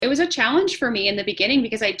it was a challenge for me in the beginning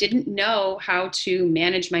because I didn't know how to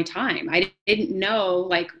manage my time. I didn't know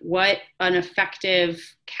like what an effective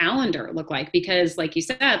calendar looked like because like you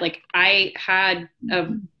said, like I had a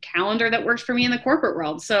calendar that worked for me in the corporate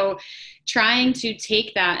world. So trying to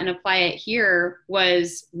take that and apply it here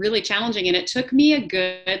was really challenging. And it took me a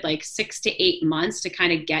good like 6 to 8 months to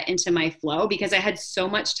kind of get into my flow because I had so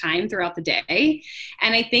much time throughout the day.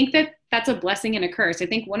 And I think that that's a blessing and a curse. I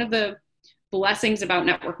think one of the blessings about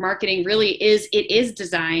network marketing really is it is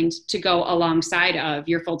designed to go alongside of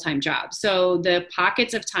your full-time job. So the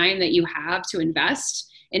pockets of time that you have to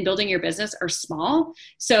invest in building your business are small.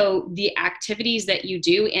 So the activities that you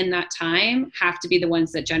do in that time have to be the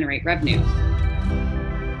ones that generate revenue.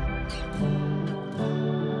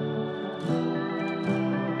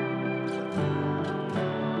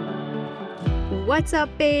 What's up,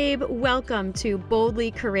 babe? Welcome to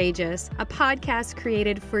Boldly Courageous, a podcast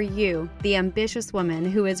created for you, the ambitious woman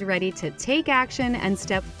who is ready to take action and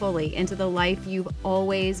step fully into the life you've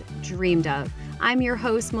always dreamed of. I'm your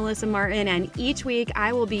host, Melissa Martin, and each week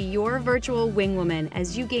I will be your virtual wing woman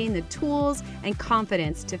as you gain the tools and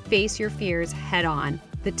confidence to face your fears head on.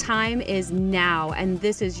 The time is now, and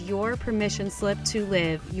this is your permission slip to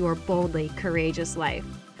live your boldly courageous life.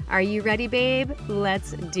 Are you ready, babe?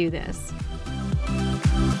 Let's do this.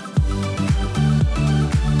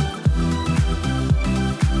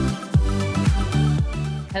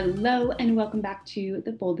 Hello, and welcome back to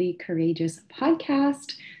the Boldly Courageous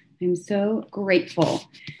podcast. I'm so grateful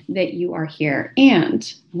that you are here,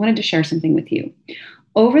 and I wanted to share something with you.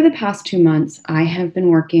 Over the past 2 months, I have been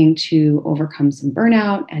working to overcome some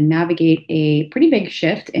burnout and navigate a pretty big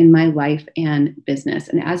shift in my life and business.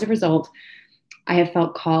 And as a result, I have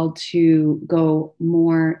felt called to go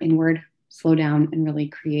more inward, slow down, and really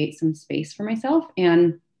create some space for myself.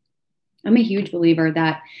 And I'm a huge believer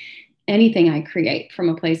that anything I create from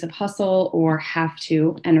a place of hustle or have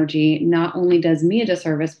to energy not only does me a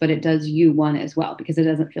disservice, but it does you one as well, because it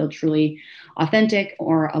doesn't feel truly authentic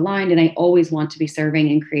or aligned. And I always want to be serving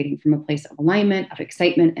and creating from a place of alignment, of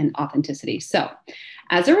excitement, and authenticity. So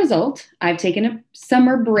as a result, I've taken a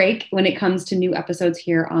summer break when it comes to new episodes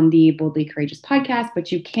here on the Boldly Courageous podcast,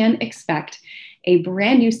 but you can expect a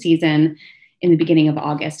brand new season in the beginning of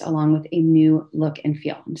August, along with a new look and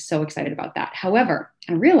feel. I'm so excited about that. However,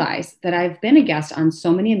 I realize that I've been a guest on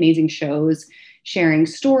so many amazing shows, sharing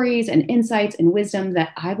stories and insights and wisdom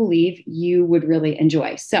that I believe you would really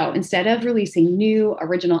enjoy. So instead of releasing new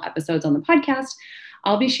original episodes on the podcast,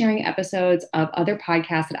 I'll be sharing episodes of other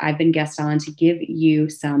podcasts that I've been guest on to give you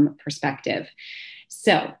some perspective.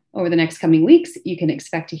 So over the next coming weeks, you can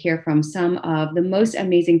expect to hear from some of the most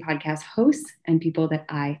amazing podcast hosts and people that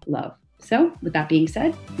I love. So with that being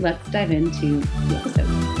said, let's dive into the episode.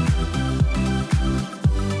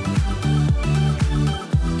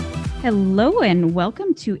 Hello and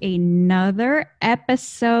welcome to another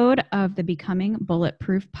episode of the Becoming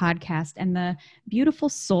Bulletproof podcast. And the beautiful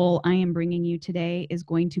soul I am bringing you today is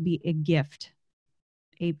going to be a gift,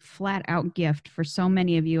 a flat out gift for so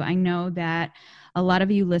many of you. I know that a lot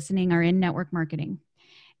of you listening are in network marketing,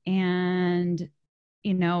 and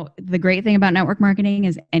you know, the great thing about network marketing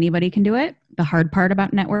is anybody can do it. The hard part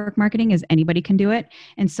about network marketing is anybody can do it.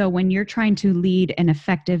 And so when you're trying to lead an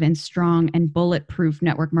effective and strong and bulletproof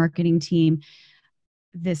network marketing team,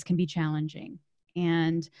 this can be challenging.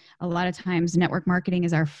 And a lot of times network marketing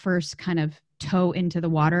is our first kind of toe into the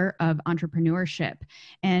water of entrepreneurship.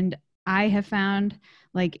 And I have found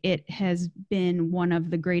like it has been one of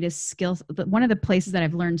the greatest skills, one of the places that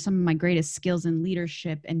I've learned some of my greatest skills in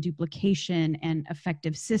leadership and duplication and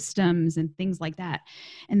effective systems and things like that.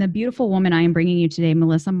 And the beautiful woman I am bringing you today,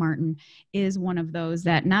 Melissa Martin, is one of those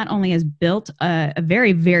that not only has built a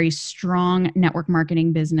very, very strong network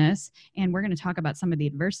marketing business, and we're going to talk about some of the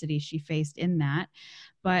adversity she faced in that,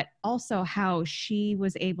 but also how she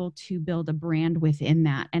was able to build a brand within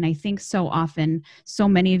that. And I think so often, so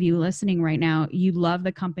many of you listening right now, you love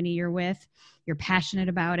the company you're with, you're passionate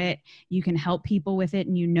about it, you can help people with it,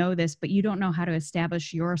 and you know this, but you don't know how to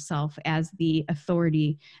establish yourself as the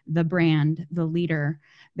authority, the brand, the leader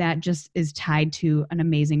that just is tied to an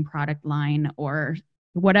amazing product line or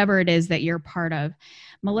whatever it is that you're part of.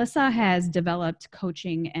 Melissa has developed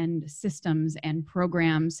coaching and systems and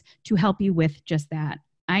programs to help you with just that.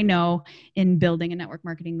 I know in building a network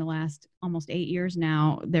marketing the last almost 8 years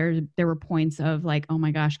now, there were points of like, oh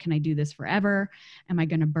my gosh, can I do this forever? Am I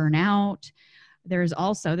going to burn out? There's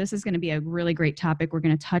also, this is going to be a really great topic we're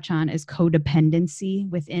going to touch on, is codependency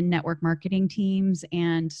within network marketing teams,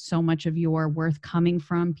 and so much of your worth coming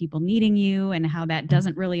from people needing you and how that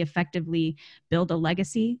doesn't really effectively build a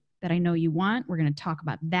legacy that I know you want. We're going to talk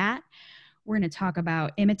about that. We're going to talk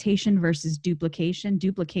about imitation versus duplication.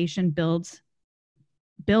 Duplication builds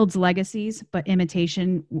legacies, but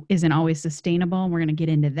imitation isn't always sustainable. We're going to get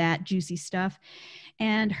into that juicy stuff.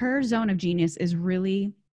 And her zone of genius is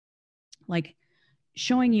really like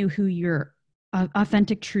showing you who your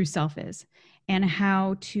authentic true self is and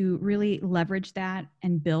how to really leverage that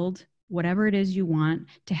and build whatever it is you want,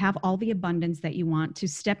 to have all the abundance that you want, to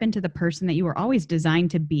step into the person that you were always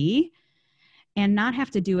designed to be, and not have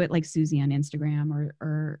to do it like Susie on Instagram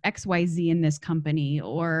or XYZ in this company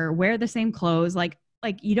or wear the same clothes. Like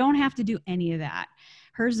you don't have to do any of that.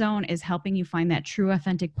 Her zone is helping you find that true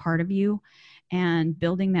authentic part of you and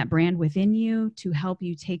building that brand within you to help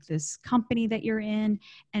you take this company that you're in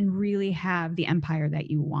and really have the empire that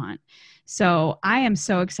you want. So I am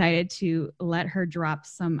so excited to let her drop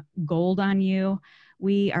some gold on you.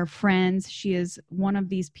 We are friends. She is one of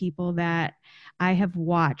these people that I have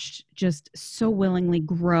watched just so willingly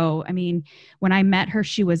grow. I mean, when I met her,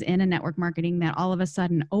 she was in a network marketing that all of a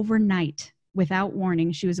sudden overnight, without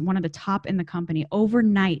warning, she was one of the top in the company,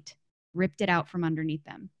 overnight ripped it out from underneath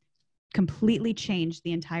them, completely changed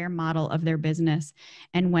the entire model of their business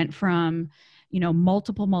and went from,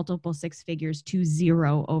 multiple six figures to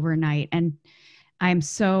zero overnight. And I'm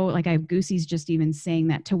so I have goosies just even saying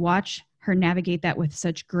that, to watch her navigate that with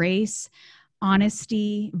such grace,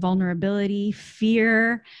 honesty, vulnerability,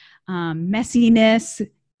 fear, messiness,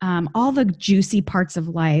 all the juicy parts of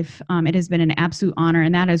life. It has been an absolute honor.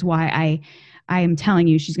 And that is why I am telling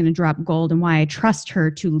you she's going to drop gold, and why I trust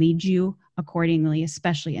her to lead you accordingly,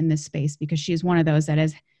 especially in this space, because she is one of those that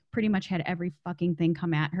has pretty much had every fucking thing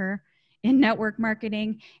come at her in network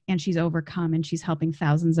marketing, and she's overcome, and she's helping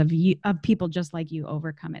thousands of people just like you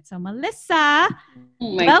overcome it. So Melissa,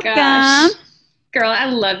 oh my welcome. Gosh. Girl, I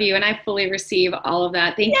love you, and I fully receive all of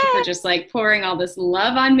that. Thank you for just pouring all this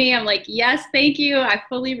love on me. I'm like, yes, thank you. I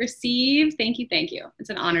fully receive. Thank you. Thank you.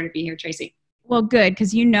 It's an honor to be here, Tracy. Well, good.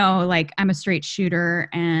 Cause I'm a straight shooter,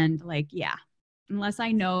 and unless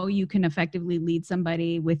I know you can effectively lead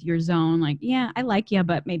somebody with your zone, I like you,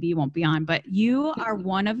 but maybe you won't be on. But you are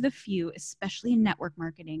one of the few, especially in network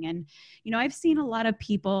marketing. And, I've seen a lot of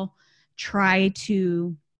people try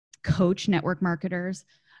to coach network marketers,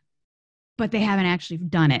 but they haven't actually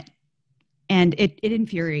done it. And it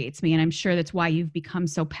infuriates me. And I'm sure that's why you've become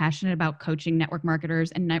so passionate about coaching network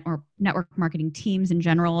marketers and network marketing teams in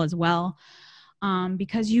general as well.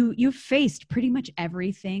 Because you've faced pretty much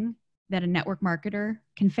everything that a network marketer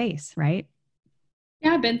can face, right?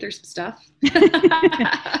 Yeah, I've been through some stuff.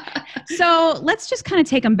 So let's just kind of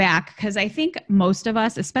take them back, because I think most of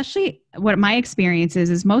us, especially what my experience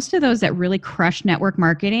is most of those that really crush network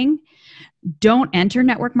marketing don't enter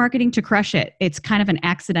network marketing to crush it. It's kind of an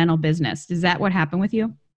accidental business. Is that what happened with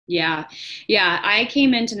you? Yeah. I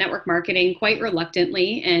came into network marketing quite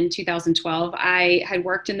reluctantly in 2012. I had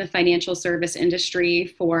worked in the financial service industry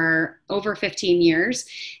for over 15 years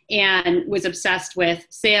and was obsessed with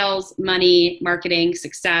sales, money, marketing,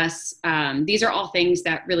 success. These are all things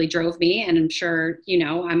that really drove me. And I'm sure,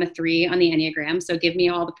 I'm a 3 on the Enneagram, so give me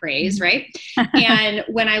all the praise, right? And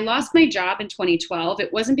when I lost my job in 2012,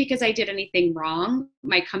 it wasn't because I did anything wrong.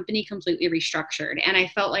 My company completely restructured, and I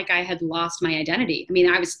felt like I had lost my identity. I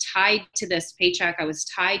mean, I was tied to this paycheck. I was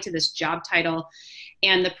tied to this job title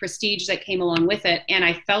and the prestige that came along with it. And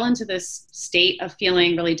I fell into this state of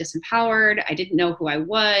feeling really disempowered. I didn't know who I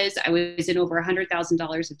was. I was in over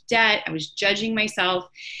 $100,000 of debt. I was judging myself.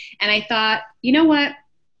 And I thought, you know what?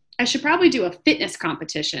 I should probably do a fitness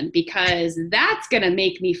competition, because that's going to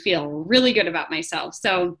make me feel really good about myself.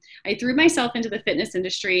 So I threw myself into the fitness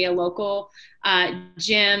industry. A local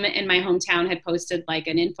gym in my hometown had posted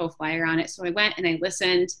an info flyer on it. So I went and I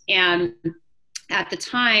listened. And at the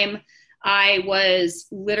time, I was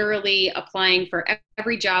literally applying for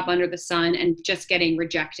every job under the sun and just getting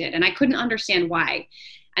rejected. And I couldn't understand why.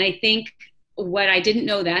 And I think what I didn't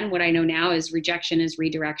know then, what I know now, is rejection is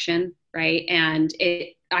redirection, right? And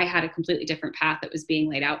I had a completely different path that was being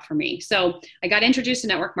laid out for me. So I got introduced to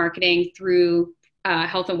network marketing through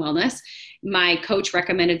health and wellness. My coach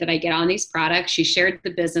recommended that I get on these products. She shared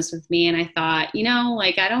the business with me, and I thought,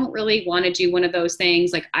 I don't really want to do one of those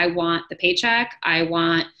things. I want the paycheck. I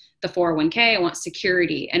want the 401k. I want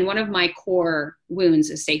security. And one of my core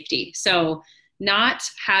wounds is safety. So not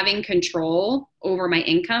having control over my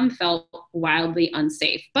income felt wildly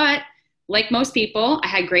unsafe. But like most people, I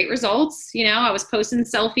had great results. I was posting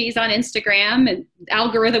selfies on Instagram, and the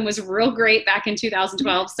algorithm was real great back in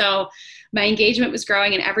 2012. So my engagement was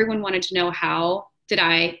growing, and everyone wanted to know, how did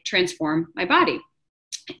I transform my body?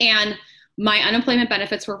 And my unemployment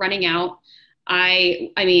benefits were running out.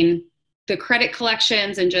 The the credit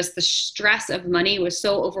collections and just the stress of money was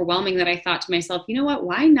so overwhelming that I thought to myself, you know what,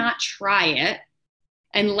 why not try it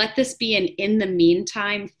and let this be an in the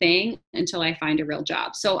meantime thing until I find a real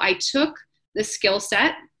job. So I took the skill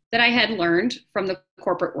set that I had learned from the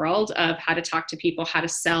corporate world of how to talk to people, how to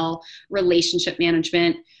sell, relationship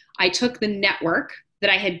management. I took the network that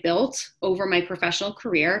I had built over my professional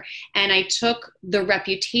career, and I took the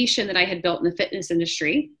reputation that I had built in the fitness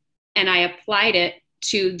industry, and I applied it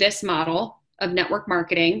to this model of network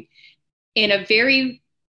marketing in a very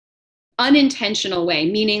unintentional way,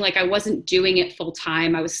 meaning like I wasn't doing it full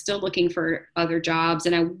time. I was still looking for other jobs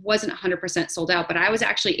and I wasn't 100% sold out, but I was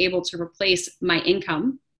actually able to replace my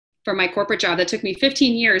income from my corporate job that took me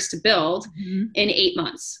 15 years to build in 8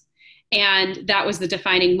 months. And that was the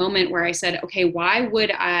defining moment where I said, okay, why would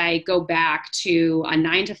I go back to a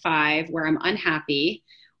 9 to 5 where I'm unhappy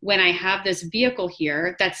when I have this vehicle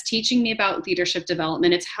here that's teaching me about leadership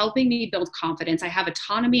development? It's helping me build confidence. I have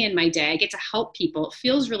autonomy in my day. I get to help people. It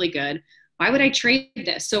feels really good. Why would I trade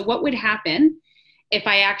this? So what would happen if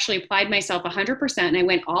I actually applied myself 100% and I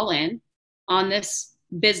went all in on this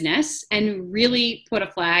business and really put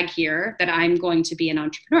a flag here that I'm going to be an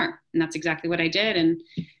entrepreneur? And that's exactly what I did. And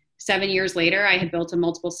 7 years later, I had built a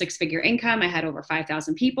multiple 6-figure income. I had over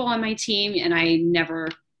 5,000 people on my team, and I never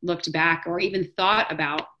looked back or even thought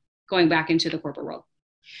about going back into the corporate world.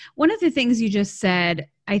 One of the things you just said,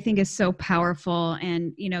 I think is so powerful.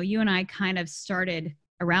 And, you know, you and I kind of started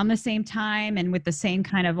around the same time and with the same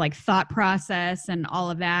kind of like thought process and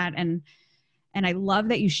all of that. And I love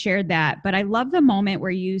that you shared that, but I love the moment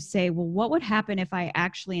where you say, well, what would happen if I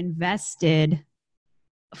actually invested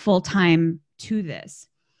full-time to this?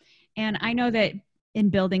 And I know that in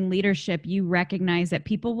building leadership, you recognize that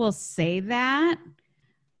people will say that,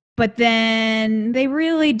 but then they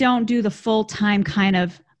really don't do the full-time kind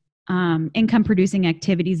of income producing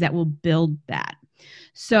activities that will build that.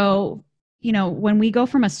 So, you know, when we go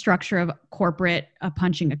from a structure of corporate,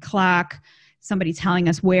 punching a clock, somebody telling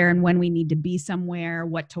us where and when we need to be somewhere,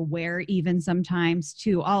 what to wear even sometimes,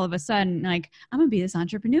 to all of a sudden, like, I'm going to be this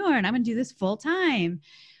entrepreneur and I'm going to do this full time.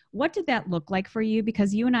 What did that look like for you?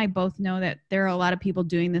 Because you and I both know that there are a lot of people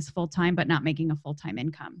doing this full time, but not making a full-time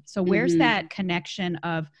income. So where's that connection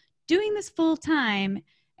of doing this full time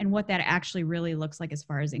and what that actually really looks like as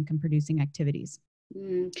far as income producing activities?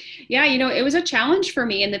 Yeah, you know, it was a challenge for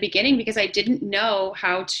me in the beginning because I didn't know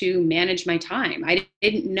how to manage my time. I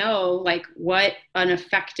didn't know like what an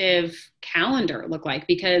effective calendar looked like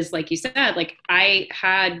because like you said, like I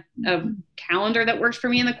had a calendar that worked for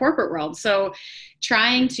me in the corporate world. So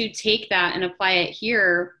trying to take that and apply it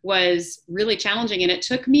here was really challenging. And it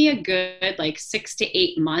took me a good like 6 to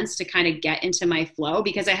 8 months to kind of get into my flow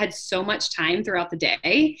because I had so much time throughout the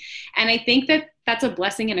day. And I think that that's a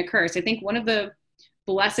blessing and a curse. I think one of the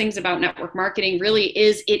blessings about network marketing really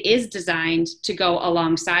is it is designed to go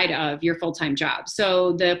alongside of your full-time job.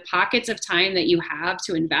 So the pockets of time that you have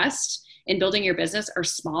to invest in building your business are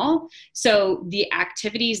small. So the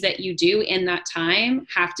activities that you do in that time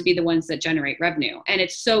have to be the ones that generate revenue. And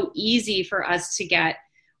it's so easy for us to get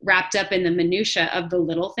wrapped up in the minutia of the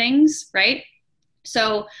little things, right?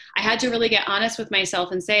 So I had to really get honest with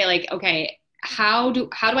myself and say like, okay, how do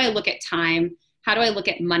I look at time? How do I look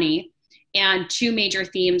at money? And 2 major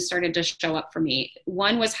themes started to show up for me.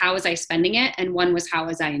 One was how was I spending it? And one was how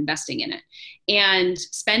was I investing in it? And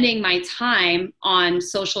spending my time on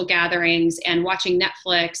social gatherings and watching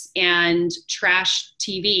Netflix and trash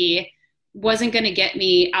TV wasn't going to get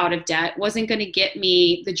me out of debt, wasn't going to get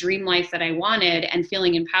me the dream life that I wanted and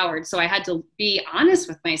feeling empowered. So I had to be honest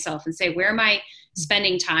with myself and say, where am I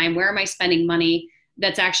spending time? Where am I spending money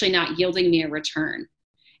that's actually not yielding me a return?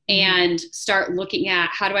 And start looking at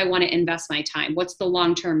how do I want to invest my time? What's the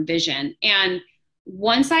long-term vision? And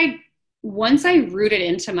once I rooted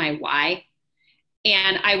into my why,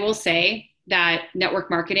 and I will say that network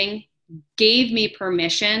marketing gave me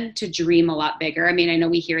permission to dream a lot bigger. I mean, I know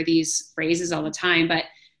we hear these phrases all the time, but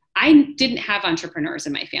I didn't have entrepreneurs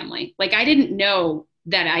in my family. Like I didn't know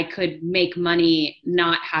that I could make money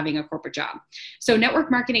not having a corporate job. So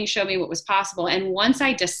network marketing showed me what was possible. And once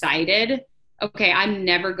I decided, okay, I'm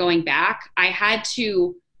never going back, I had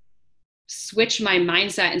to switch my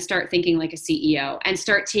mindset and start thinking like a CEO and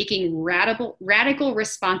start taking radical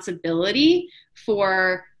responsibility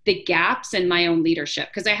for the gaps in my own leadership.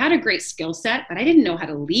 Because I had a great skill set, but I didn't know how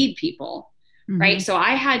to lead people, right? So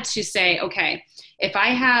I had to say, okay, if I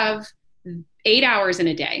have 8 hours in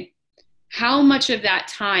a day, how much of that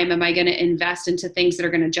time am I going to invest into things that are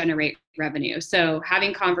going to generate revenue? So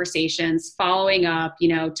having conversations, following up,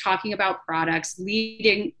 talking about products,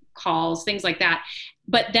 leading calls, things like that.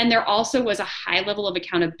 But then there also was a high level of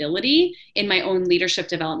accountability in my own leadership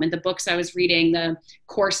development, the books I was reading, the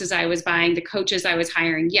courses I was buying, the coaches I was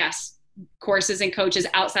hiring. Yes, courses and coaches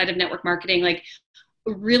outside of network marketing, like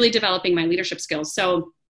really developing my leadership skills.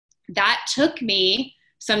 So that took me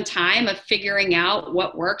some time of figuring out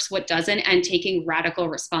what works, what doesn't, and taking radical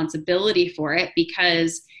responsibility for it.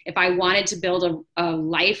 Because if I wanted to build a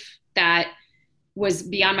life that was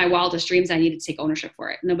beyond my wildest dreams, I needed to take ownership for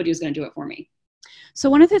it. Nobody was going to do it for me. So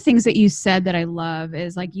one of the things that you said that I love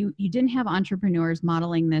is like you didn't have entrepreneurs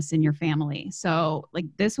modeling this in your family. So like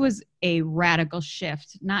this was a radical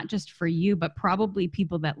shift, not just for you, but probably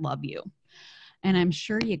people that love you. And I'm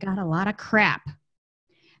sure you got a lot of crap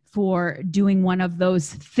for doing one of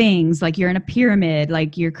those things, like you're in a pyramid,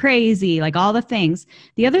 like you're crazy, like all the things.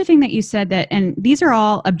 The other thing that you said that, and these are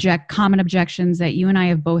all common objections that you and I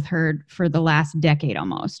have both heard for the last decade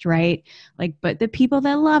almost, right? Like, but the people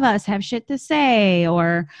that love us have shit to say,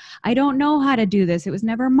 or I don't know how to do this. It was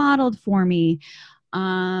never modeled for me.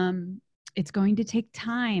 It's going to take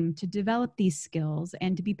time to develop these skills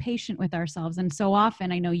and to be patient with ourselves. And so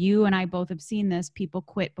often, I know you and I both have seen this, people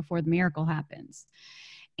quit before the miracle happens.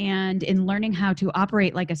 And in learning how to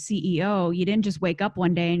operate like a CEO, you didn't just wake up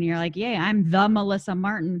one day and you're like, yeah, I'm the Melissa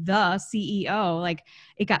Martin, the CEO. Like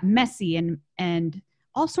it got messy and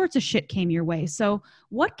all sorts of shit came your way. So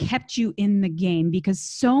what kept you in the game? Because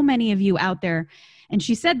so many of you out there, and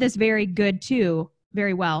she said this very good too,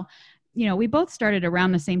 very well. You know, we both started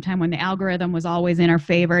around the same time when the algorithm was always in our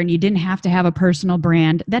favor and you didn't have to have a personal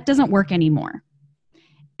brand. That doesn't work anymore.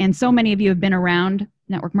 And so many of you have been around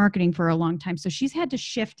network marketing for a long time. So she's had to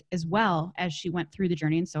shift as well as she went through the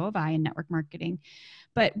journey, and so have I in network marketing.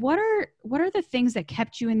 But what are the things that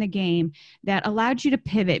kept you in the game that allowed you to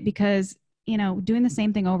pivot? Because, you know, doing the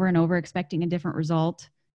same thing over and over, expecting a different result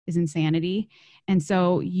is insanity. And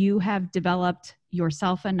so you have developed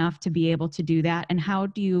yourself enough to be able to do that. And how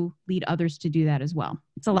do you lead others to do that as well?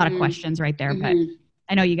 It's a lot of questions right there, but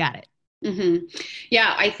I know you got it. Mm-hmm.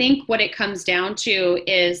 Yeah, I think what it comes down to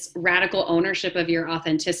is radical ownership of your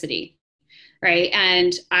authenticity, right?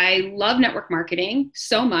 And I love network marketing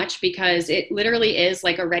so much because it literally is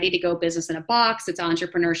like a ready to go business in a box. It's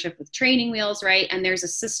entrepreneurship with training wheels, right? And there's a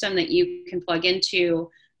system that you can plug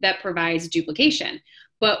into that provides duplication.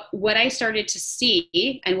 But what I started to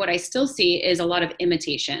see and what I still see is a lot of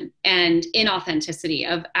imitation and inauthenticity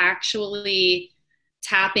of actually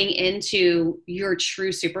tapping into your true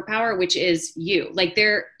superpower, which is you. Like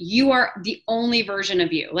you are the only version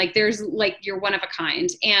of you. Like you're one of a kind.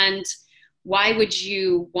 And why would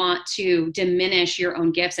you want to diminish your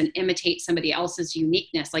own gifts and imitate somebody else's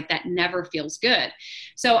uniqueness? Like that never feels good.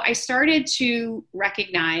 So I started to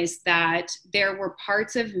recognize that there were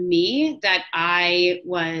parts of me that I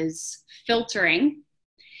was filtering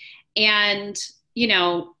and, you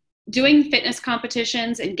know, doing fitness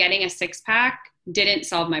competitions and getting a six-pack didn't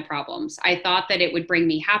solve my problems. I thought that it would bring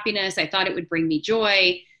me happiness. I thought it would bring me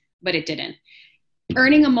joy, but it didn't.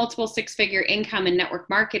 Earning a multiple six-figure income in network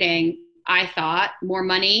marketing, I thought more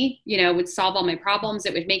money, you know, would solve all my problems.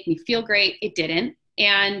 It would make me feel great. It didn't.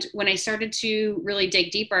 And when I started to really dig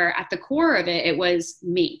deeper, at the core of it, it was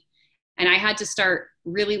me. And I had to start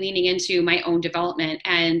really leaning into my own development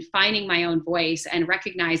and finding my own voice and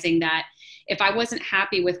recognizing that if I wasn't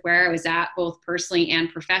happy with where I was at, both personally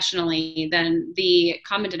and professionally, then the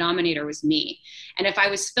common denominator was me. And if I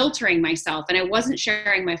was filtering myself and I wasn't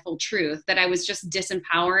sharing my full truth, that I was just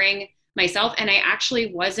disempowering myself. And I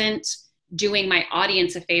actually wasn't doing my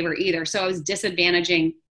audience a favor either. So I was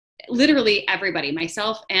disadvantaging literally everybody,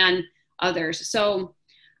 myself and others. So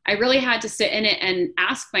I really had to sit in it and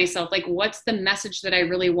ask myself, like, what's the message that I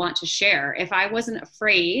really want to share? If I wasn't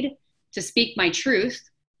afraid to speak my truth,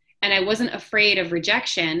 and I wasn't afraid of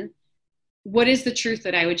rejection, what is the truth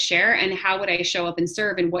that I would share and how would I show up and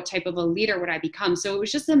serve and what type of a leader would I become? So it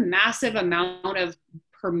was just a massive amount of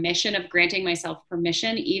permission, of granting myself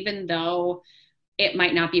permission, even though it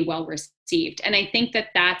might not be well received. And I think that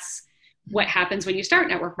that's what happens when you start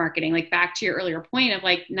network marketing. Like back to your earlier point of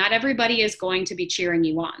like, not everybody is going to be cheering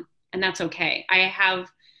you on, and that's okay. I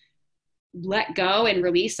have let go and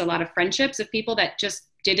released a lot of friendships of people that just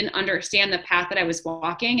didn't understand the path that I was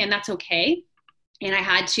walking, and that's okay. And I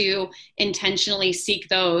had to intentionally seek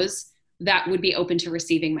those that would be open to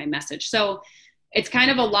receiving my message. So it's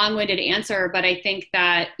kind of a long-winded answer, but I think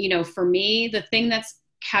that, you know, for me, the thing that's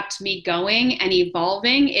kept me going and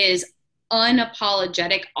evolving is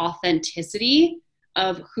unapologetic authenticity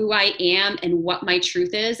of who I am and what my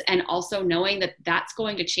truth is, and also knowing that that's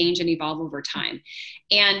going to change and evolve over time.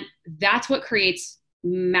 And that's what creates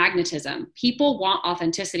magnetism. People want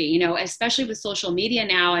authenticity, you know, especially with social media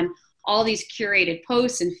now and all these curated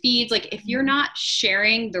posts and feeds. Like if you're not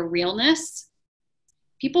sharing the realness,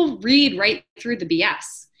 people read right through the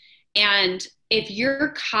BS. And if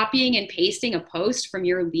you're copying and pasting a post from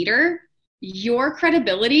your leader, your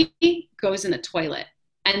credibility goes in the toilet.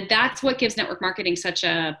 And that's what gives network marketing such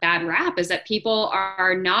a bad rap, is that people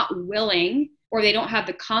are not willing, or they don't have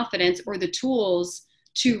the confidence or the tools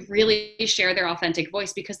to really share their authentic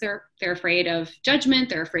voice, because they're afraid of judgment,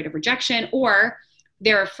 they're afraid of rejection, or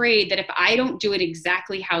they're afraid that if I don't do it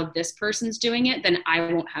exactly how this person's doing it, then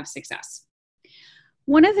I won't have success.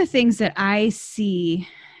 One of the things that I see,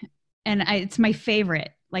 and it's my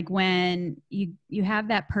favorite, like when you have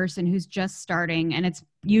that person who's just starting, and it's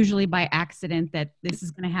usually by accident that this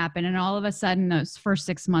is going to happen, and all of a sudden those first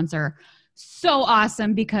 6 months are so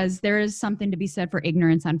awesome, because there is something to be said for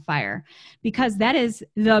ignorance on fire, because that is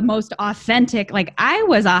the most authentic. Like I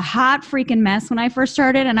was a hot freaking mess when I first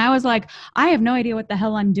started, and I was like, I have no idea what the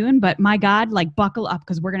hell I'm doing, but my God, like buckle up,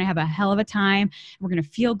 because we're going to have a hell of a time. We're going to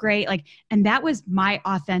feel great. Like, and that was my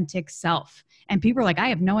authentic self. And people are like, I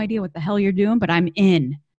have no idea what the hell you're doing, but I'm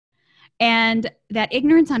in. And that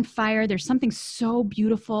ignorance on fire, there's something so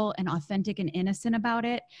beautiful and authentic and innocent about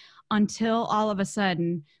it, until all of a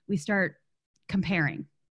sudden we start comparing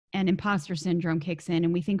and imposter syndrome kicks in,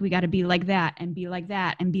 and we think we got to be like that and be like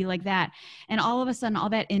that and be like that. And all of a sudden, all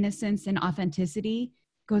that innocence and authenticity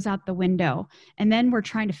goes out the window. And then we're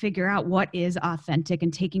trying to figure out what is authentic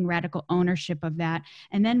and taking radical ownership of that.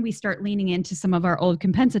 And then we start leaning into some of our old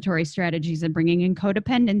compensatory strategies and bringing in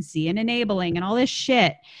codependency and enabling and all this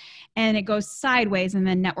shit. And it goes sideways, and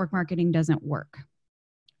then network marketing doesn't work.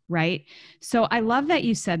 Right? So I love that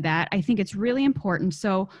you said that. I think it's really important.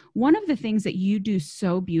 So one of the things that you do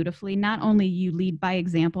so beautifully, not only you lead by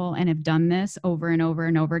example and have done this over and over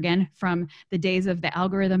and over again, from the days of the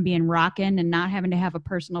algorithm being rocking and not having to have a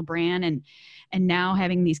personal brand, and now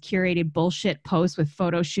having these curated bullshit posts with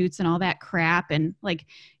photo shoots and all that crap. And like,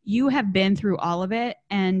 you have been through all of it,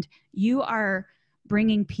 and you are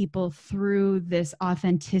bringing people through this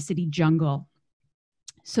authenticity jungle,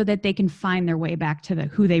 so that they can find their way back to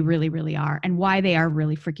who they really, really are, and why they are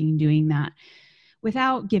really freaking doing that,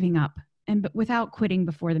 without giving up and without quitting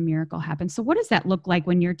before the miracle happens. So what does that look like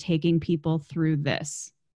when you're taking people through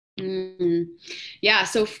this? Yeah.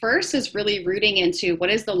 So first is really rooting into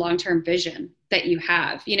what is the long-term vision that you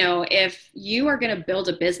have. You know, if you are going to build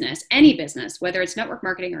a business, any business, whether it's network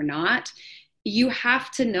marketing or not, you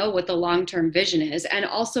have to know what the long-term vision is, and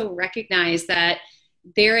also recognize that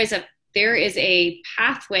there is a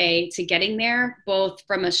pathway to getting there, both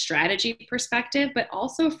from a strategy perspective, but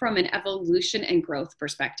also from an evolution and growth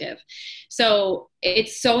perspective. So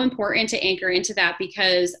it's so important to anchor into that,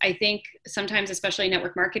 because I think sometimes, especially in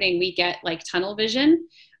network marketing, we get like tunnel vision,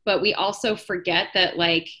 but we also forget that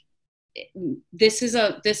like, this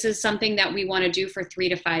is something that we want to do for 3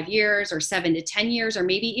 to 5 years, or 7 to 10 years, or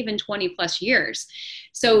maybe even 20 plus years.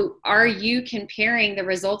 So are you comparing the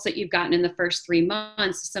results that you've gotten in the first 3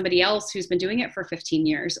 months to somebody else who's been doing it for 15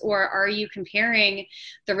 years? Or are you comparing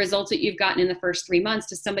the results that you've gotten in the first 3 months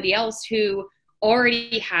to somebody else who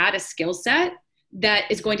already had a skill set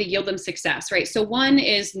that is going to yield them success, right? So one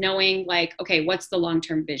is knowing like, okay, what's the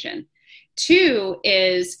long-term vision? 2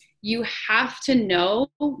 is you have to know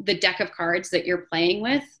the deck of cards that you're playing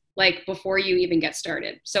with, like before you even get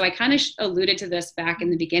started. So I kind of alluded to this back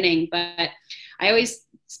in the beginning, but I always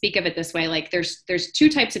speak of it this way. Like there's 2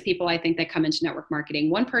 types of people I think that come into network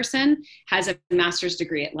marketing. One person has a master's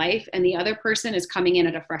degree at life, and the other person is coming in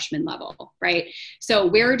at a freshman level, right? So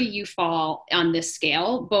where do you fall on this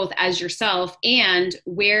scale, both as yourself, and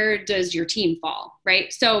where does your team fall,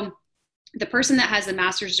 right? So the person that has a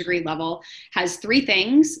master's degree level has 3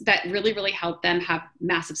 things that really, really help them have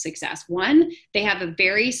massive success. 1, they have a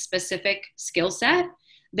very specific skill set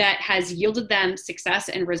that has yielded them success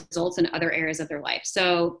and results in other areas of their life.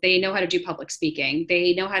 So they know how to do public speaking.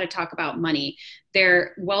 They know how to talk about money.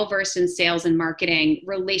 They're well-versed in sales and marketing,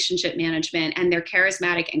 relationship management, and they're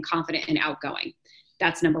charismatic and confident and outgoing.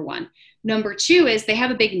 That's number 1. Number 2 is they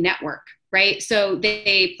have a big network. Right? So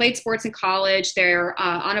they played sports in college. They're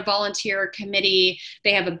on a volunteer committee.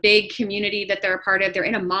 They have a big community that they're a part of. They're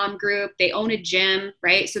in a mom group. They own a gym,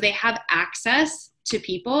 right? So they have access to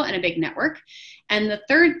people and a big network. And the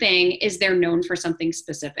 3rd thing is they're known for something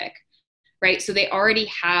specific, right? So they already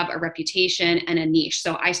have a reputation and a niche.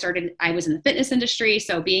 So I was in the fitness industry.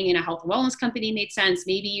 So being in a health and wellness company made sense.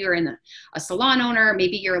 Maybe you're a salon owner.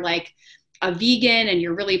 Maybe you're like a vegan and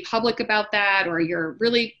you're really public about that, or you're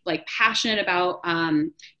really like passionate about,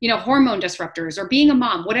 hormone disruptors, or being a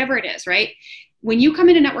mom, whatever it is, right? when you come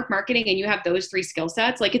into network marketing and you have those 3 skill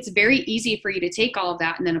sets, like it's very easy for you to take all of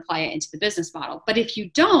that and then apply it into the business model. But if you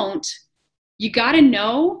don't, you got to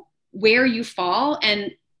know where you fall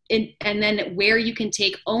and then where you can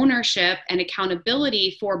take ownership and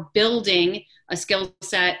accountability for building a skill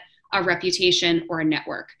set, a reputation, or a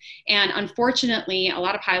network. And unfortunately, a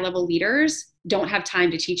lot of high-level leaders don't have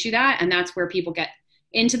time to teach you that. And that's where people get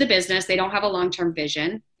into the business. They don't have a long-term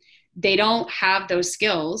vision. They don't have those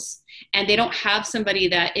skills, and they don't have somebody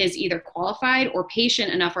that is either qualified or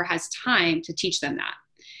patient enough or has time to teach them that.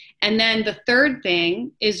 And then the third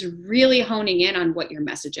thing is really honing in on what your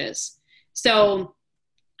message is. So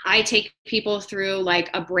I take people through like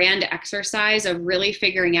a brand exercise of really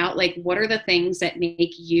figuring out like, what are the things that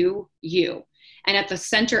make you, you? And at the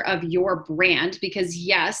center of your brand, because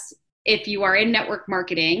yes, if you are in network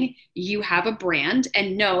marketing, you have a brand,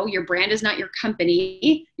 and no, your brand is not your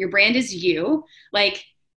company. Your brand is you. Like,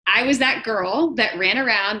 I was that girl that ran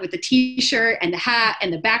around with the t-shirt and the hat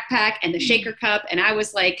and the backpack and the shaker cup. And I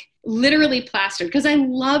was like literally plastered because I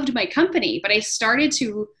loved my company, but I started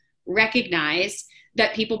to recognize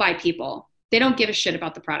that people buy people. They don't give a shit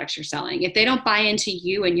about the products you're selling. If they don't buy into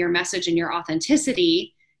you and your message and your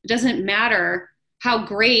authenticity, it doesn't matter how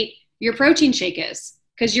great your protein shake is,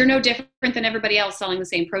 because you're no different than everybody else selling the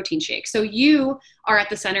same protein shake. So you are at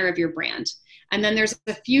the center of your brand. And then there's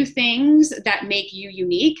a few things that make you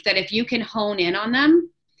unique that if you can hone in on them,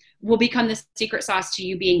 will become the secret sauce to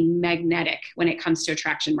you being magnetic when it comes to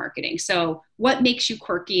attraction marketing. So what makes you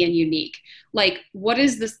quirky and unique? Like, what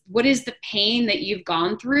is the pain that you've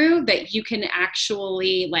gone through that you can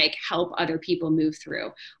actually like help other people move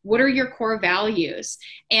through? What are your core values?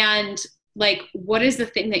 And like, what is the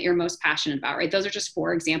thing that you're most passionate about, right? Those are just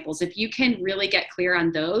 4 examples. If you can really get clear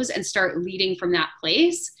on those and start leading from that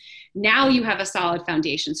place, now you have a solid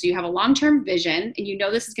foundation. So you have a long-term vision, and you know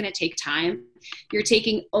this is going to take time. You're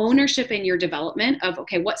taking ownership in your development of,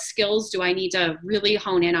 okay, what skills do I need to really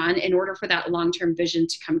hone in on in order for that long-term vision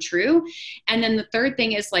to come true? And then the third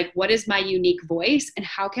thing is like, what is my unique voice, and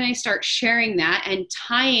how can I start sharing that and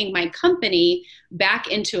tying my company back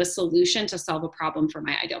into a solution to solve a problem for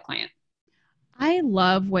my ideal client? I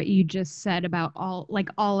love what you just said about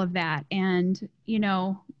all of that. And, you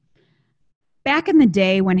know, back in the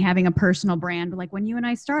day when having a personal brand, like when you and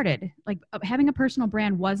I started, like having a personal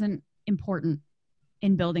brand wasn't important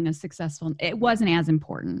in building a successful, it wasn't as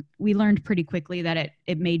important. We learned pretty quickly that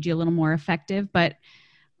it made you a little more effective, but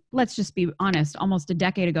let's just be honest, almost a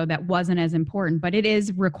decade ago, that wasn't as important, but it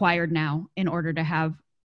is required now in order to have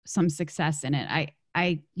some success in it.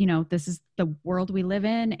 You know, this is the world we live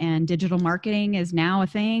in, and digital marketing is now a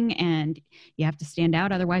thing, and you have to stand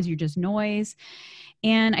out. Otherwise you're just noise.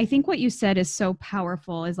 And I think what you said is so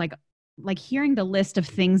powerful, is like hearing the list of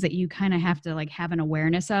things that you kind of have to like have an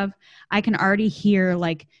awareness of. I can already hear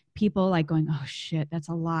like people like going, oh shit, that's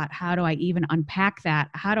a lot. How do I even unpack that?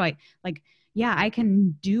 How do I like, yeah, I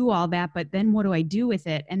can do all that, but then what do I do with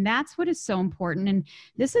it? And that's what is so important. And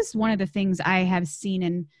this is one of the things I have seen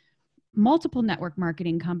in multiple network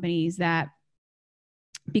marketing companies, that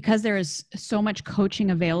because there is so much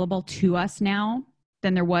coaching available to us now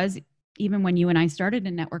than there was even when you and I started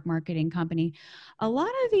a network marketing company, a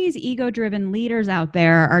lot of these ego-driven leaders out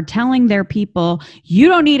there are telling their people, you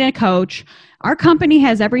don't need a coach. Our company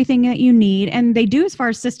has everything that you need. And they do as far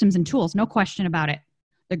as systems and tools, no question about it.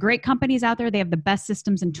 The great companies out there, they have the best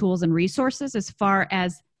systems and tools and resources as far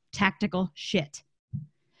as tactical shit.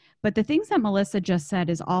 But the things that Melissa just said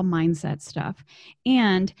is all mindset stuff.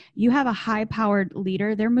 And you have a high-powered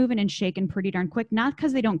leader. They're moving and shaking pretty darn quick, not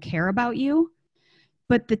because they don't care about you,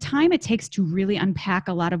 but the time it takes to really unpack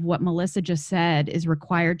a lot of what Melissa just said is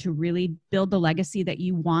required to really build the legacy that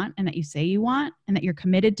you want and that you say you want and that you're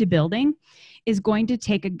committed to building is going to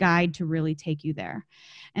take a guide to really take you there.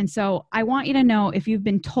 And so I want you to know, if you've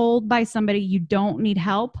been told by somebody you don't need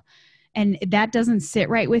help and that doesn't sit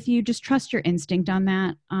right with you, just trust your instinct on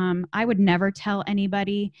that. I would never tell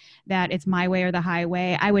anybody that it's my way or the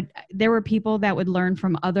highway. There were people that would learn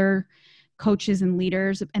from other coaches and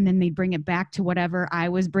leaders, and then they'd bring it back to whatever I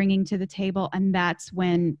was bringing to the table. And that's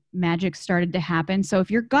when magic started to happen. So if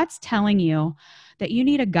your gut's telling you that you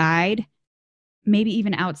need a guide, maybe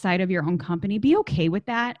even outside of your own company, be okay with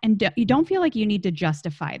that. And you don't feel like you need to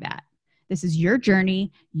justify that. This is your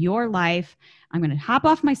journey, your life. I'm going to hop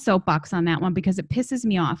off my soapbox on that one because it pisses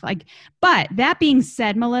me off. But that being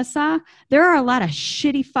said, Melissa, there are a lot of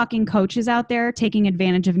shitty fucking coaches out there taking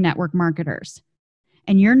advantage of network marketers.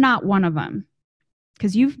 And you're not one of them,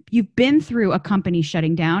 because you've been through a company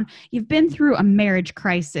shutting down. You've been through a marriage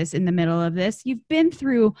crisis in the middle of this. You've been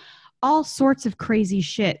through all sorts of crazy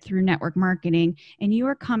shit through network marketing. And you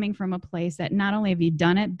are coming from a place that not only have you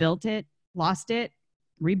done it, built it, lost it,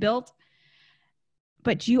 rebuilt,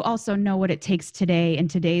 but you also know what it takes today in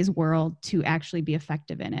today's world to actually be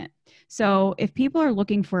effective in it. So if people are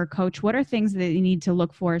looking for a coach, what are things that they need to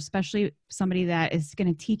look for, especially somebody that is going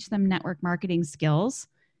to teach them network marketing skills?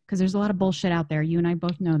 Because there's a lot of bullshit out there. You and I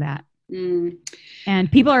both know that.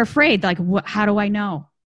 And people are afraid, like, how do I know?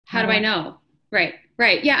 How do I know? Right.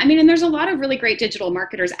 Right. Yeah. I mean, and there's a lot of really great digital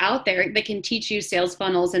marketers out there that can teach you sales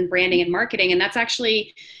funnels and branding and marketing. And that's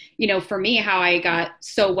actually, for me, how I got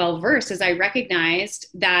so well versed is I recognized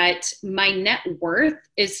that my net worth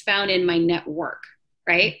is found in my network,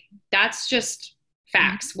 right? That's just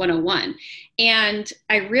facts 101. And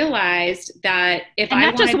I realized that if and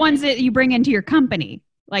not just ones that you bring into your company,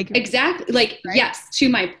 like exactly, like, right? Yes, to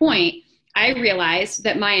my point, I realized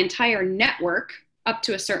that my entire network up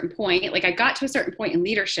to a certain point, like I got to a certain point in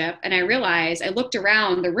leadership and I realized I looked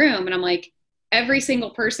around the room and I'm like, every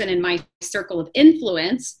single person in my circle of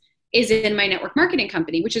influence is in my network marketing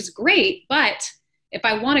company, which is great. But if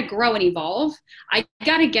I want to grow and evolve, I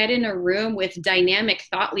got to get in a room with dynamic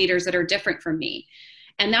thought leaders that are different from me.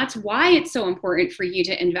 And that's why it's so important for you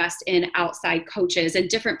to invest in outside coaches and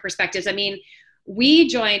different perspectives. I mean, we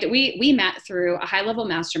met through a high level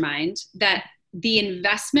mastermind that the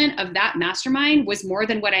investment of that mastermind was more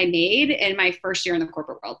than what I made in my first year in the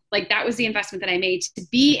corporate world. Like that was the investment that I made to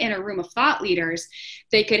be in a room of thought leaders.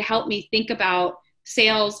 They could help me think about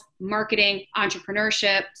sales, marketing,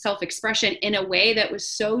 entrepreneurship, self-expression in a way that was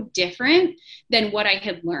so different than what I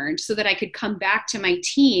had learned so that I could come back to my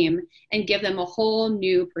team and give them a whole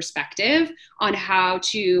new perspective on how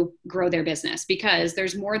to grow their business, because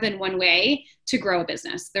there's more than one way to grow a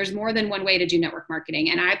business. There's more than one way to do network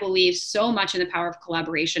marketing. And I believe so much in the power of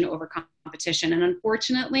collaboration over competition. And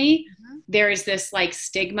unfortunately, there's this like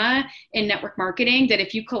stigma in network marketing that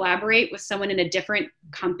if you collaborate with someone in a different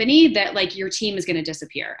company, that like your team is going to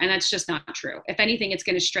disappear. And that's just not true. If anything, it's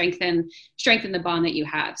going to strengthen the bond that you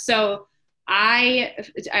have. So I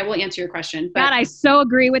will answer your question. But God, I so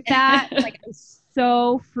agree with that. Like, I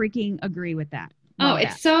so freaking agree with that.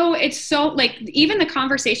 It's so like even the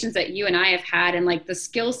conversations that you and I have had and like the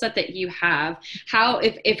skill set that you have, how,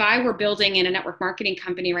 if I were building in a network marketing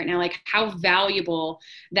company right now, like how valuable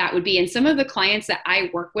that would be. And some of the clients that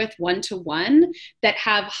I work with one-to-one that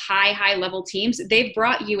have high level teams, they've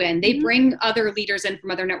brought you in, they bring other leaders in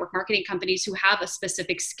from other network marketing companies who have a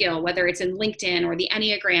specific skill, whether it's in LinkedIn or the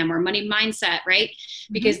Enneagram or money mindset, right?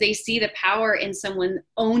 Because they see the power in someone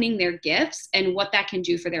owning their gifts and what that can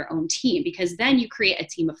do for their own team, because then you create a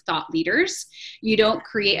team of thought leaders. You don't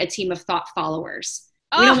create a team of thought followers.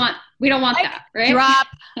 We don't want that,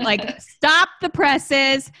 right? Stop the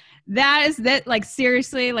presses. That is that, like,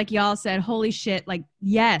 seriously, like y'all said, holy shit. Like,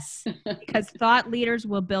 yes, because thought leaders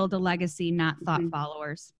will build a legacy, not thought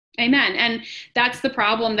followers. Amen. And that's the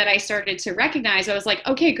problem that I started to recognize. I was like,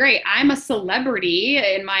 okay, great. I'm a celebrity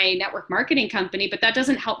in my network marketing company, but that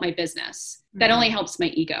doesn't help my business. That only helps my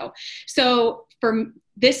ego. So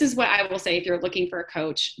this is what I will say, if you're looking for a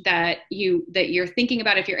coach that you're thinking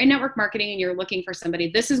about, if you're in network marketing and you're looking for somebody,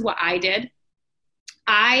 this is what I did.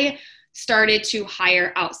 I started to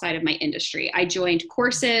hire outside of my industry. I joined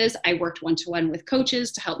courses. I worked one-to-one with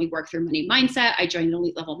coaches to help me work through money mindset. I joined an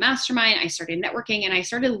elite level mastermind. I started networking, and I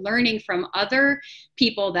started learning from other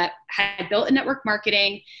people that had built a network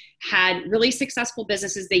marketing, had really successful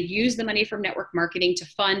businesses. They used the money from network marketing to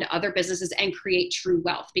fund other businesses and create true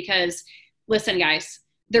wealth. Because listen, guys,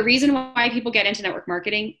 the reason why people get into network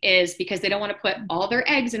marketing is because they don't want to put all their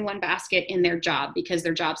eggs in one basket in their job, because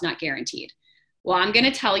their job's not guaranteed. Well, I'm going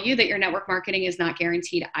to tell you that your network marketing is not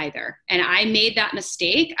guaranteed either. And I made that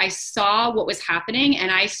mistake. I saw what was happening, and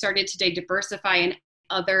I started to diversify in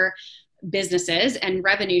other businesses and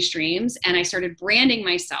revenue streams. And I started branding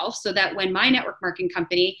myself so that when my network marketing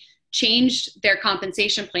company changed their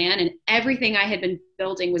compensation plan and everything I had been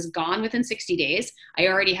building was gone within 60 days, I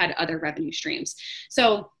already had other revenue streams.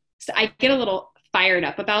 So I get a little fired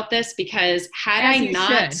up about this, because had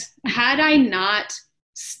I not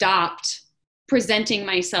stopped presenting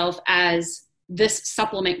myself as this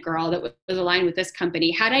supplement girl that was aligned with this company,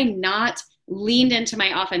 had I not leaned into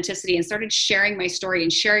my authenticity and started sharing my story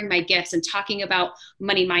and sharing my gifts and talking about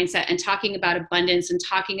money mindset and talking about abundance and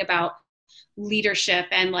talking about leadership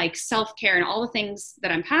and like self-care and all the things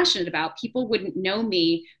that I'm passionate about, people wouldn't know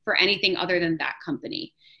me for anything other than that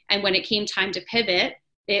company. And when it came time to pivot,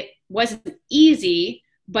 it wasn't easy,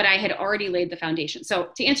 but I had already laid the foundation. So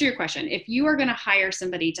to answer your question, if you are going to hire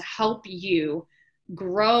somebody to help you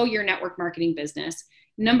grow your network marketing business,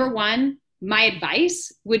 number one, my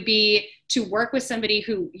advice would be to work with somebody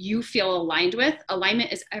who you feel aligned with.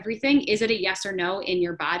 Alignment is everything. Is it a yes or no in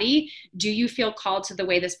your body? Do you feel called to the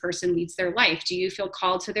way this person leads their life? Do you feel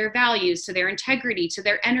called to their values, to their integrity, to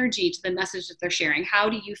their energy, to the message that they're sharing? How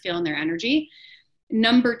do you feel in their energy?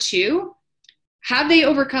 Number two, have they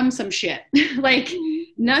overcome some shit? Like,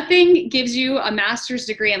 nothing gives you a master's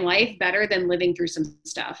degree in life better than living through some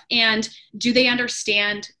stuff. And do they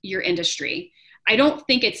understand your industry? I don't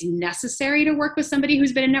think it's necessary to work with somebody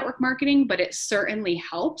who's been in network marketing, but it certainly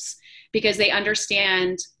helps because they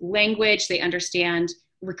understand language, they understand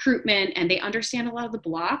recruitment, and they understand a lot of the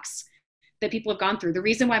blocks that people have gone through. The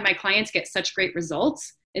reason why my clients get such great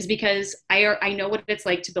results is because I know what it's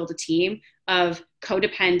like to build a team of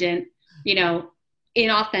codependent,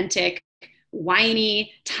 inauthentic,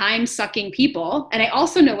 whiny, time-sucking people. And I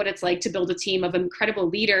also know what it's like to build a team of incredible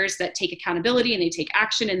leaders that take accountability and they take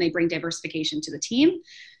action and they bring diversification to the team.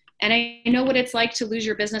 And I know what it's like to lose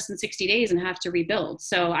your business in 60 days and have to rebuild.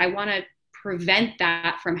 So I want to prevent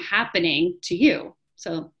that from happening to you.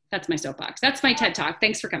 So that's my soapbox. That's my TED Talk.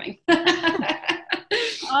 Thanks for coming.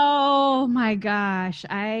 Oh my gosh.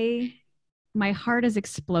 My heart is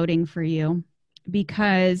exploding for you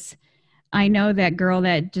because I know that girl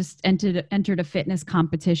that just entered a fitness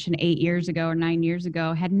competition 8 years ago or 9 years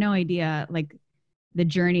ago had no idea like the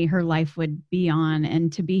journey her life would be on,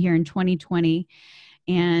 and to be here in 2020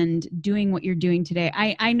 and doing what you're doing today.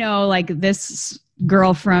 I know like this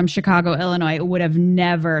girl from Chicago, Illinois would have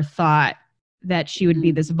never thought that she would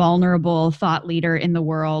be this vulnerable thought leader in the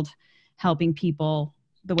world, helping people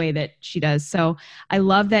the way that she does. So I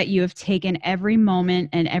love that you have taken every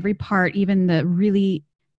moment and every part, even the really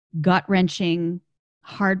gut-wrenching,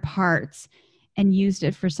 hard parts, and used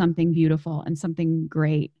it for something beautiful and something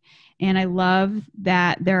great. And I love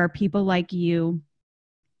that there are people like you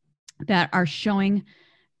that are showing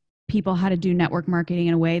people how to do network marketing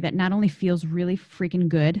in a way that not only feels really freaking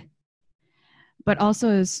good, but also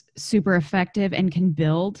is super effective and can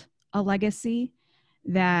build a legacy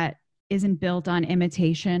that isn't built on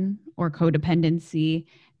imitation or codependency,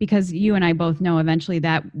 because you and I both know eventually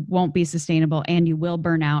that won't be sustainable and you will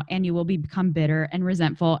burn out and you will become bitter and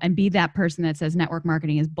resentful and be that person that says network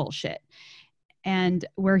marketing is bullshit. And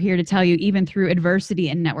we're here to tell you, even through adversity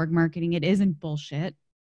in network marketing, it isn't bullshit.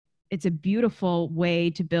 It's a beautiful way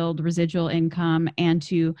to build residual income and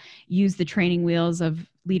to use the training wheels of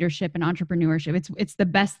leadership and entrepreneurship. It's the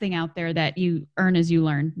best thing out there that you earn as you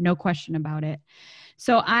learn. No question about it.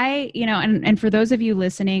 So and for those of you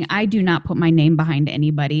listening, I do not put my name behind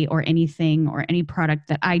anybody or anything or any product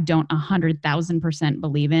that I don't 100,000%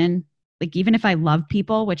 believe in. Like, even if I love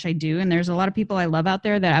people, which I do, and there's a lot of people I love out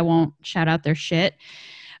there that I won't shout out their shit.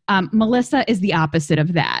 Melissa is the opposite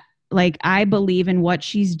of that. Like, I believe in what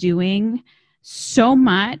she's doing so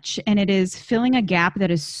much, and it is filling a gap that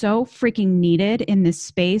is so freaking needed in this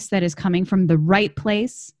space that is coming from the right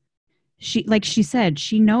place. Like she said,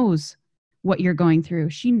 she knows what you're going through.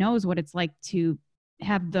 She knows what it's like to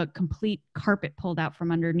have the complete carpet pulled out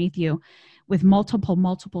from underneath you with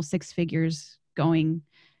multiple six figures going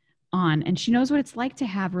on. And she knows what it's like to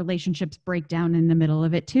have relationships break down in the middle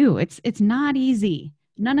of it too. It's not easy.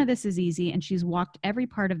 None of this is easy. And she's walked every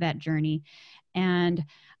part of that journey. And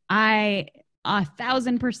I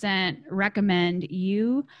 1,000% recommend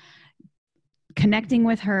you connecting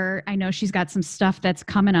with her. I know she's got some stuff that's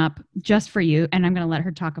coming up just for you, and I'm going to let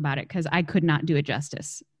her talk about it because I could not do it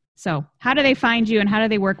justice. So how do they find you, and how do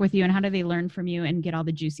they work with you, and how do they learn from you and get all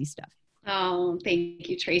the juicy stuff? Oh, thank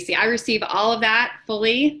you, Tracy. I receive all of that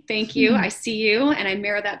fully. Thank you. I see you, and I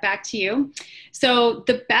mirror that back to you. So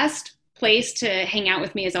the best place to hang out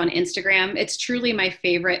with me is on Instagram. It's truly my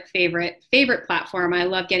favorite platform. I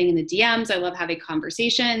love getting in the DMs. I love having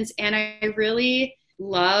conversations, and I really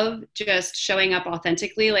love just showing up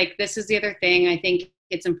authentically. Like, this is the other thing I think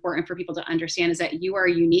it's important for people to understand, is that you are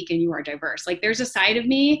unique and you are diverse. Like, there's a side of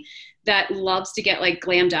me that loves to get like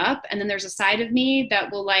glammed up. And then there's a side of me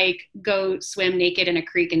that will like go swim naked in a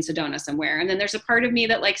creek in Sedona somewhere. And then there's a part of me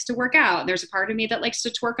that likes to work out. There's a part of me that likes to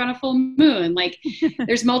twerk on a full moon. Like,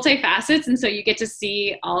 there's multifacets. And so you get to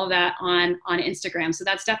see all of that on Instagram. So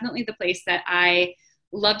that's definitely the place that I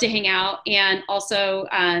love to hang out. And also,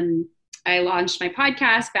 I launched my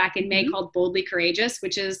podcast back in May called Boldly Courageous,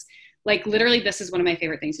 which is like, literally, this is one of my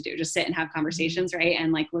favorite things to do, just sit and have conversations, right?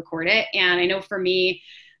 And like record it. And I know for me,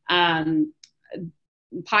 podcasts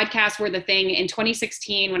were the thing in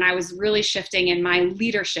 2016 when I was really shifting in my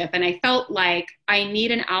leadership. And I felt like I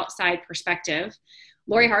need an outside perspective.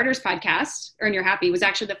 Lori Harder's podcast, Earn Your Happy, was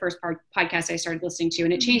actually the first podcast I started listening to.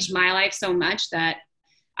 And it changed my life so much that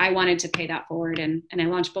I wanted to pay that forward. And I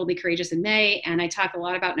launched Boldly Courageous in May. And I talk a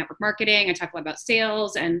lot about network marketing. I talk a lot about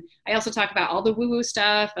sales. And I also talk about all the woo-woo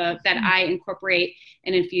stuff that I incorporate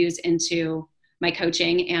and infuse into my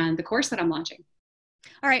coaching and the course that I'm launching.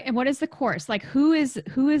 All right. And what is the course? Like, who is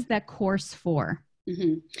that course for?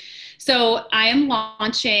 Mm-hmm. So I am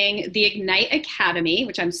launching the Ignite Academy,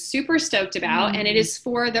 which I'm super stoked about. And it is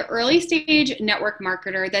for the early stage network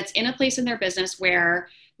marketer that's in a place in their business where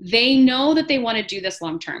they know that they want to do this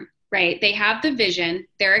long term, right? They have the vision,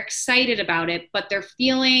 they're excited about it, but they're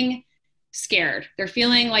feeling scared. They're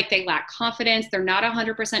feeling like they lack confidence. They're not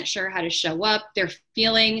 100% sure how to show up. They're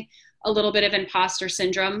feeling a little bit of imposter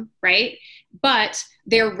syndrome, right? But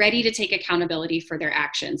they're ready to take accountability for their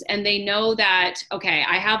actions. And they know that, okay,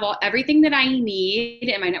 I have everything that I need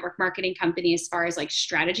in my network marketing company as far as like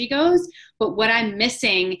strategy goes. But what I'm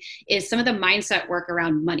missing is some of the mindset work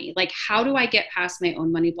around money. Like, how do I get past my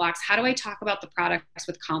own money blocks? How do I talk about the products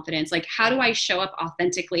with confidence? Like, how do I show up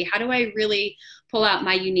authentically? How do I really pull out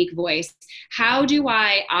my unique voice? How do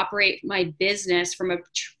I operate my business from a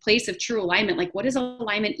place of true alignment? Like, what does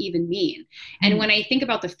alignment even mean? And when I think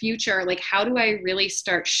about the future, like, how do I really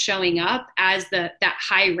start showing up as that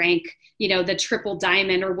high rank, the triple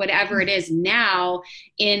diamond or whatever it is now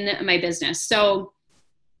in my business? So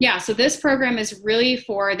yeah, so this program is really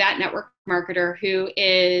for that network marketer who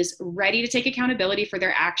is ready to take accountability for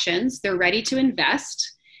their actions. They're ready to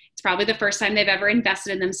invest. It's probably the first time they've ever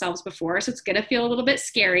invested in themselves before, so it's going to feel a little bit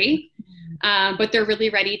scary, but they're really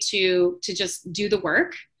ready to just do the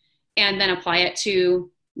work and then apply it to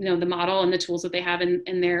the model and the tools that they have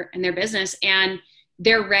in their business. And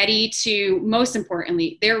they're ready to, most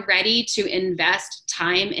importantly, they're ready to invest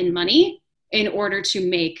time and money in order to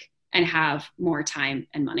make and have more time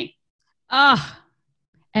and money.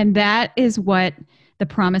 And that is what the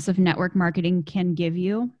promise of network marketing can give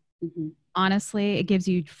you. Mm-hmm. Honestly, it gives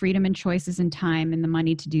you freedom and choices and time and the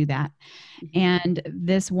money to do that. Mm-hmm. And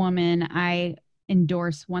this woman, I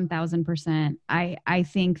endorse 1000%. I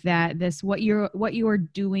think that what you are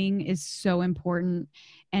doing is so important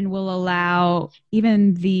and will allow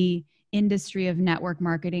even the industry of network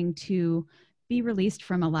marketing to be released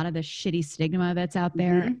from a lot of the shitty stigma that's out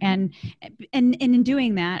there. Mm-hmm. And in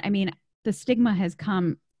doing that, I mean, the stigma has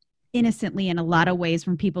come innocently in a lot of ways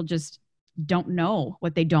from people just don't know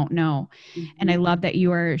what they don't know. Mm-hmm. And I love that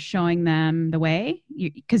you are showing them the way,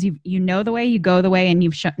 because you know the way, you go the way, and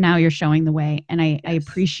now you're showing the way. And I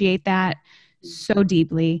appreciate that so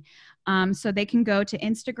deeply. So they can go to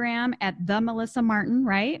Instagram at the Melissa Martin,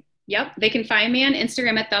 right? Yep. They can find me on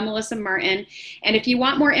Instagram at the Melissa Martin. And if you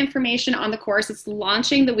want more information on the course, it's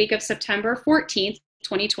launching the week of September 14th,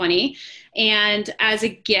 2020. And as a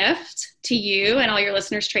gift to you and all your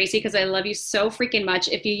listeners, Tracy, because I love you so freaking much,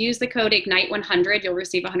 if you use the code IGNITE100, you'll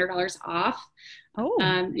receive $100 off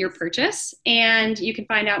your purchase. And you can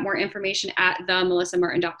find out more information at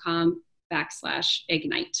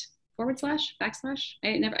themelissamartin.com/ignite /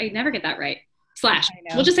 I never get that right. /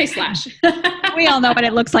 We'll just say / We all know what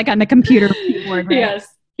it looks like on the computer keyboard, right?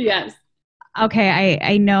 Yes. Okay,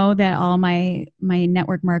 I know that all my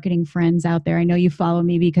network marketing friends out there, I know you follow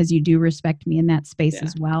me because you do respect me in that space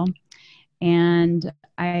as well. And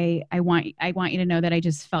I want you to know that I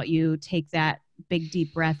just felt you take that big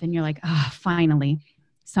deep breath and you're like, finally,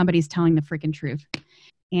 somebody's telling the freaking truth.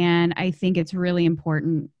 And I think it's really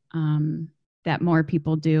important that more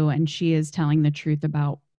people do. And she is telling the truth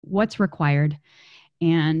about what's required.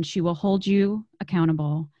 And she will hold you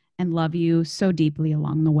accountable and love you so deeply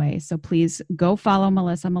along the way. So please go follow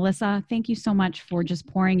Melissa. Melissa, thank you so much for just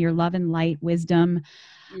pouring your love and light, wisdom,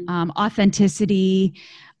 authenticity,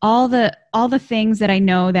 all the things that I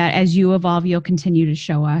know that as you evolve, you'll continue to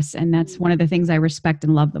show us. And that's one of the things I respect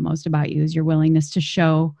and love the most about you is your willingness to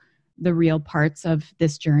show the real parts of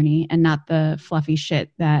this journey and not the fluffy shit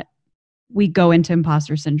that we go into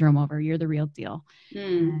imposter syndrome over. You're the real deal.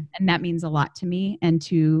 And that means a lot to me and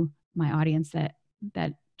to my audience that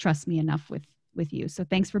trust me enough with you. So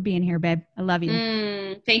thanks for being here, babe. I love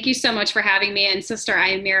you. Thank you so much for having me. And sister,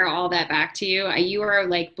 I mirror all that back to you. You are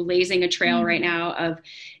like blazing a trail right now of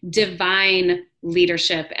divine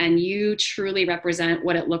leadership. And you truly represent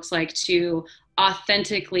what it looks like to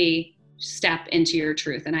authentically step into your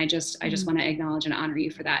truth. And I just want to acknowledge and honor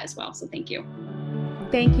you for that as well. So thank you.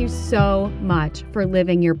 Thank you so much for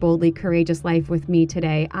living your boldly courageous life with me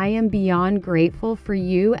today. I am beyond grateful for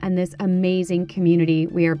you and this amazing community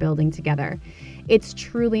we are building together. It's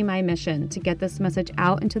truly my mission to get this message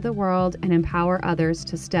out into the world and empower others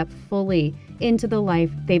to step fully into the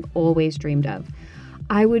life they've always dreamed of.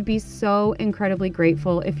 I would be so incredibly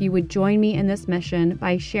grateful if you would join me in this mission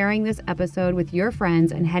by sharing this episode with your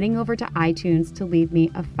friends and heading over to iTunes to leave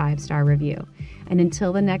me a 5-star review. And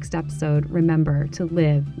until the next episode, remember to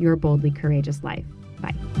live your boldly courageous life.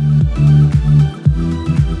 Bye.